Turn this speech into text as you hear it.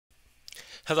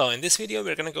Hello, in this video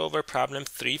we're going to go over problem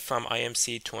 3 from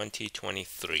IMC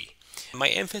 2023. My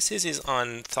emphasis is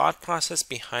on thought process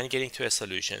behind getting to a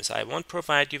solution. So I won't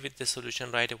provide you with the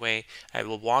solution right away. I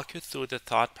will walk you through the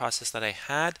thought process that I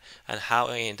had and how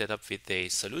I ended up with the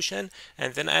solution.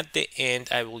 And then at the end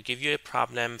I will give you a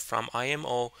problem from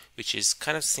IMO which is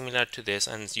kind of similar to this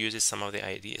and uses some of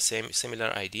the similar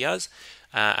ideas.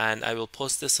 And I will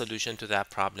post the solution to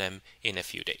that problem in a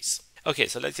few days. Okay,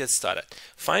 so let's get started.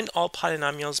 Find all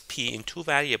polynomials p in two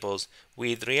variables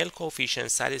with real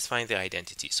coefficients satisfying the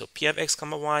identity. So p of x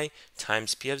comma y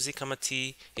times p of z comma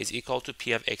t is equal to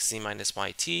p of xz minus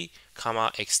yt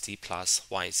comma xt plus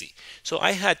yz. So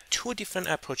I had two different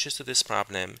approaches to this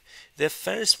problem. The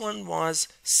first one was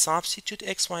substitute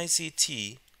xyz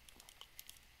t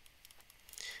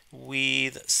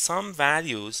with some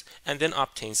values and then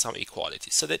obtain some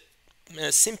equality. So that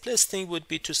simplest thing would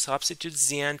be to substitute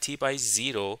z and t by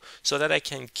 0 so that I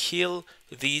can kill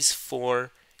these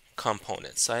four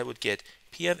components. So I would get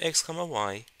p of x comma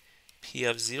y, p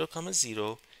of 0 comma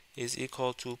 0 is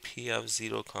equal to p of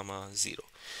 0 comma 0.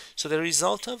 So the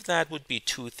result of that would be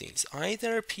two things.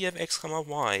 Either p of x comma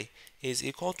y is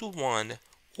equal to 1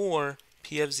 or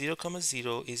p of 0 comma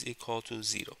 0 is equal to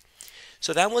 0.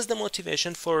 So that was the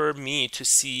motivation for me to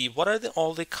see what are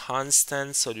all the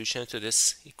constant solutions to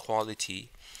this equality.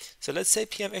 So let's say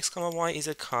p of x comma y is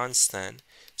a constant.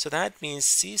 So that means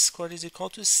c squared is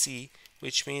equal to c,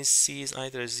 which means c is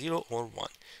either 0 or 1.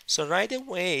 So right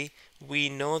away we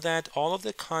know that all of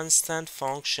the constant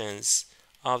functions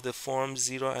of the form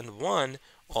 0 and 1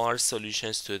 are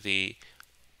solutions to the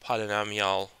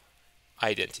polynomial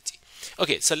identity.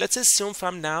 Okay, so let's assume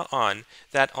from now on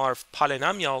that our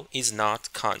polynomial is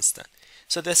not constant.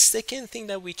 So the second thing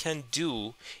that we can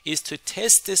do is to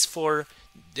test this for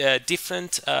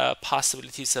different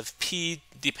possibilities of p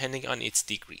depending on its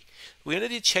degree. We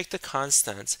already checked the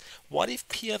constants. What if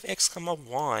p of x comma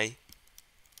y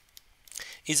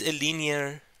is a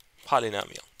linear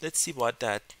polynomial? Let's see what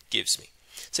that gives me.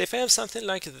 So if I have something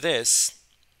like this,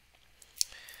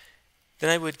 then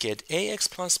I would get ax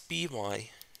plus by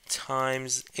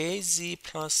times az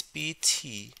plus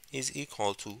bt is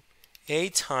equal to a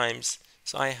times,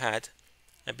 so I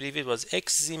believe it was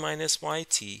xz minus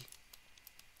yt,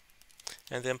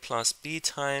 and then plus b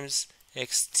times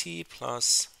xt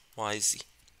plus yz.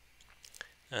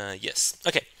 Yes.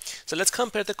 Okay, so let's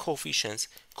compare the coefficients.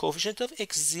 Coefficient of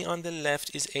xz on the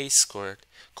left is a squared.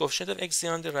 Coefficient of xz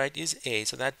on the right is a,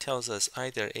 so that tells us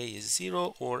either a is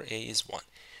 0 or a is 1.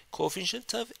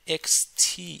 Coefficient of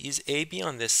xt is ab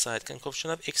on this side, and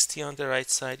coefficient of xt on the right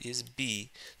side is b.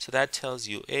 So that tells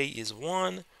you a is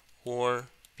 1 or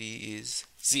b is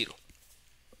 0.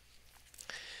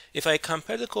 If I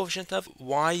compare the coefficient of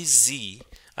yz,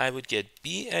 I would get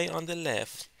ba on the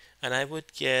left and I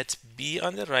would get b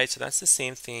on the right, so that's the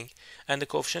same thing. And the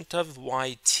coefficient of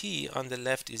yt on the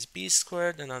left is b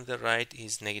squared and on the right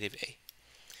is negative a.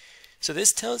 So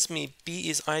this tells me b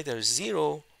is either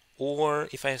 0 or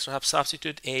if I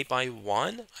substitute a by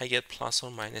 1, I get plus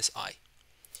or minus I.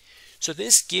 So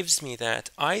this gives me that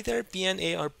either b and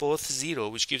a are both 0,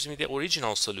 which gives me the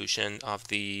original solution of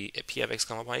the p of x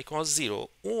comma y equals 0,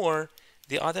 or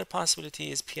the other possibility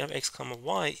is p of x comma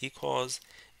y equals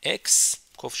x,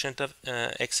 coefficient of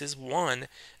x is 1,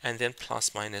 and then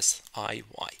plus minus iy.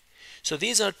 So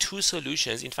these are two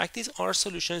solutions. In fact, these are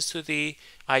solutions to the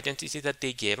identity that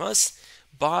they gave us,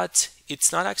 but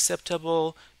it's not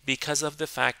acceptable because of the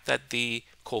fact that the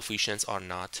coefficients are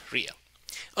not real.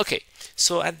 Okay,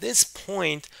 so at this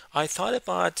point I thought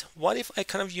about what if I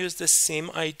kind of use the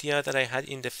same idea that I had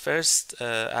in the first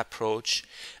approach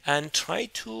and try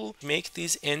to make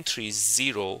these entries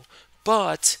 0,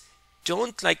 but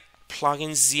don't like plug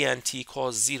in z and t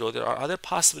equals 0. There are other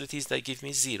possibilities that give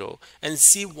me 0 and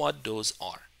see what those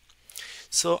are.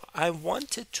 So I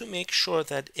wanted to make sure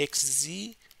that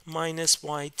xz minus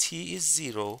yt is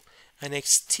 0 and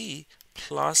xt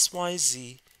plus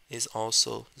yz is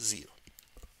also 0.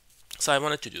 So I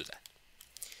wanted to do that.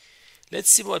 Let's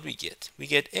see what we get. We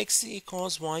get x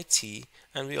equals yt,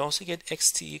 and we also get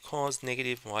xt equals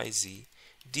negative yz.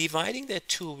 Dividing the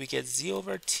two, we get z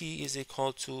over t is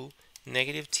equal to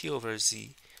negative t over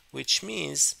z, which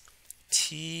means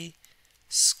t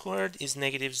squared is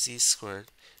negative z squared.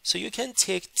 So you can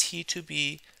take t to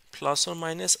be plus or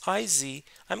minus iz.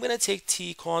 I'm going to take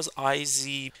t equals iz.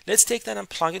 Let's take that and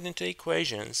plug it into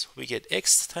equations. We get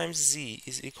x times z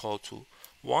is equal to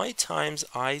y times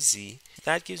iz.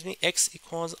 That gives me x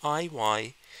equals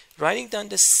iy. Writing down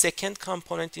the second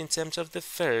component in terms of the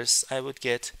first, I would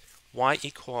get y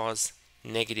equals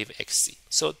negative xz.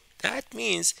 So that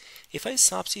means if I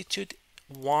substitute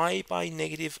y by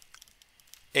negative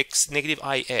negative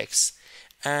ix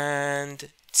and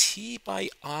t by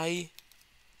I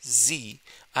z,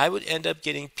 I would end up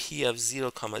getting p of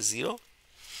 0 comma 0,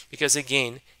 because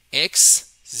again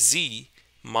x z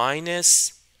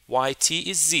minus yt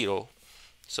is 0,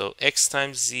 so x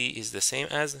times z is the same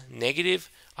as negative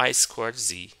I squared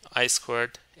z, I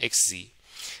squared xz,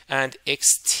 and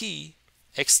xt,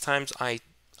 x times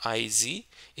iz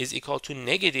is equal to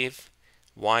negative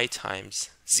y times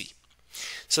z.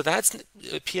 So that's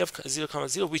p of 0 comma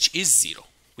 0, which is 0.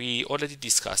 We already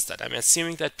discussed that. I'm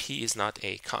assuming that p is not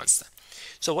a constant.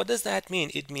 So what does that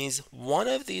mean? It means one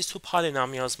of these two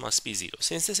polynomials must be 0.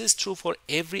 Since this is true for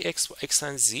every x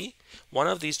and z, one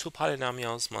of these two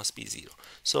polynomials must be 0.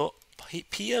 So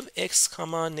p of x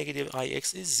comma negative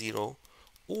ix is 0,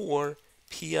 or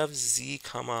p of z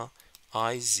comma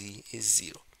iz is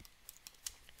 0.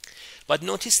 But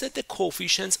notice that the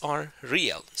coefficients are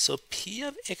real. So p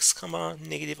of x comma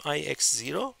negative ix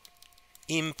 0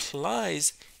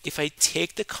 implies, if I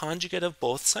take the conjugate of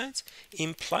both sides,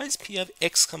 implies p of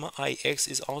x comma ix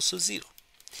is also 0,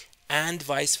 and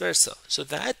vice versa. So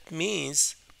that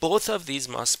means both of these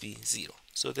must be 0.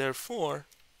 So therefore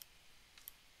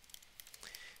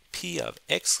p of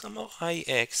x comma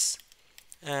ix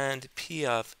and p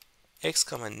of x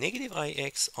comma negative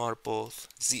ix are both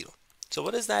 0. So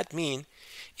what does that mean?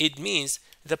 It means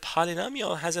the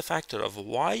polynomial has a factor of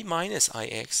y minus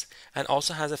ix and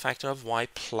also has a factor of y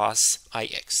plus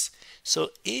ix. So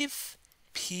if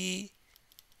p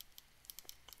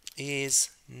is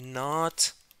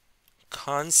not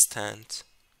constant,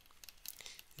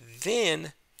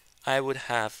 then I would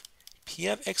have p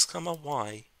of x comma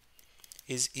y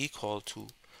is equal to,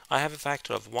 I have a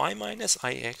factor of y minus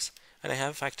ix and I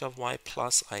have a factor of y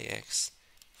plus ix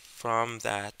from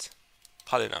that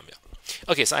polynomial.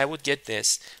 Okay, so I would get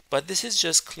this, but this is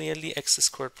just clearly x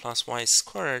squared plus y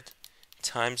squared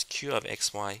times q of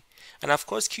xy. And of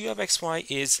course q of xy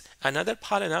is another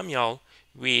polynomial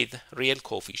with real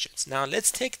coefficients. Now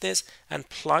let's take this and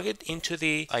plug it into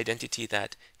the identity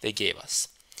that they gave us.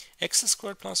 X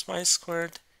squared plus y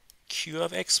squared q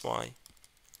of xy,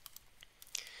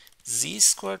 z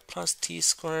squared plus t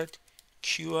squared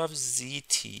q of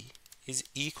zt is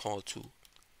equal to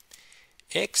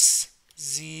x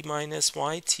z minus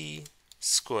yt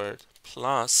squared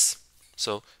plus,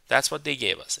 so that's what they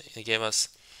gave us. They gave us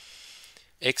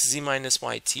xz minus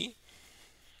yt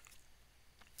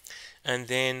and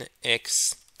then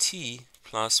xt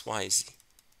plus yz.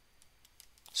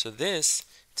 So this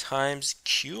times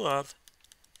q of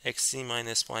xz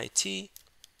minus yt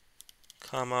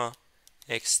comma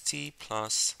xt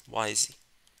plus yz.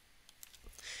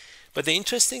 But the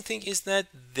interesting thing is that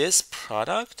this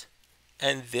product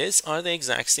and this are the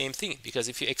exact same thing, because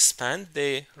if you expand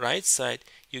the right side,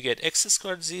 you get x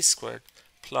squared z squared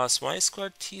plus y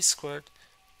squared t squared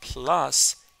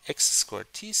plus x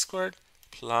squared t squared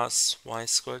plus y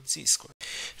squared z squared.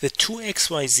 The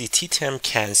 2xyzt term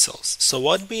cancels. So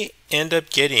what we end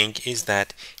up getting is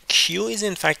that q is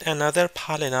in fact another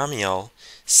polynomial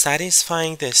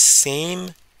satisfying the same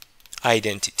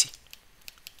identity.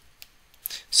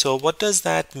 So what does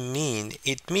that mean?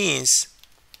 It means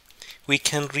we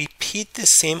can repeat the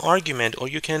same argument, or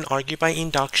you can argue by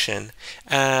induction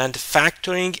and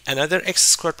factoring another x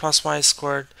squared plus y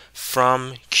squared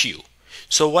from q.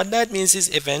 So what that means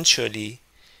is eventually,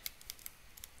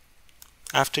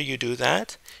 after you do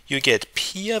that, you get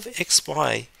p of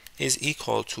xy is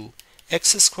equal to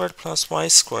x squared plus y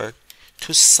squared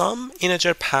to some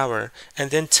integer power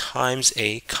and then times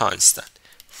a constant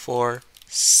for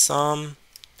some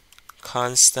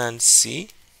constant c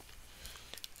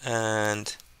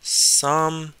and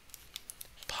some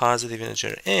positive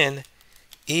integer n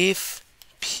if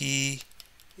p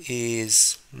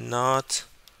is not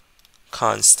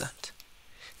constant.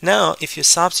 Now if you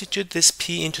substitute this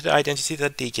p into the identity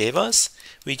that they gave us,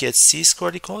 we get c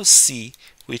squared equals c,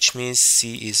 which means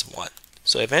c is 1.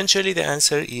 So eventually the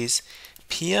answer is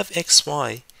p of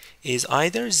xy is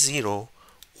either 0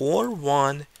 or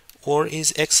 1, or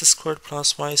is x squared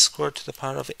plus y squared to the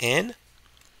power of n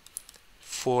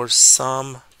for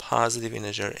some positive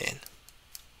integer n.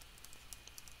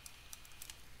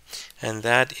 And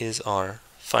that is our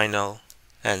final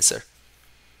answer.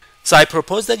 So I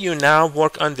propose that you now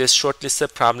work on this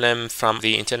shortlisted problem from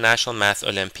the International Math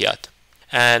Olympiad.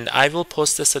 And I will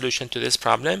post the solution to this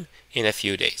problem in a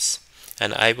few days.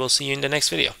 And I will see you in the next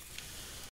video.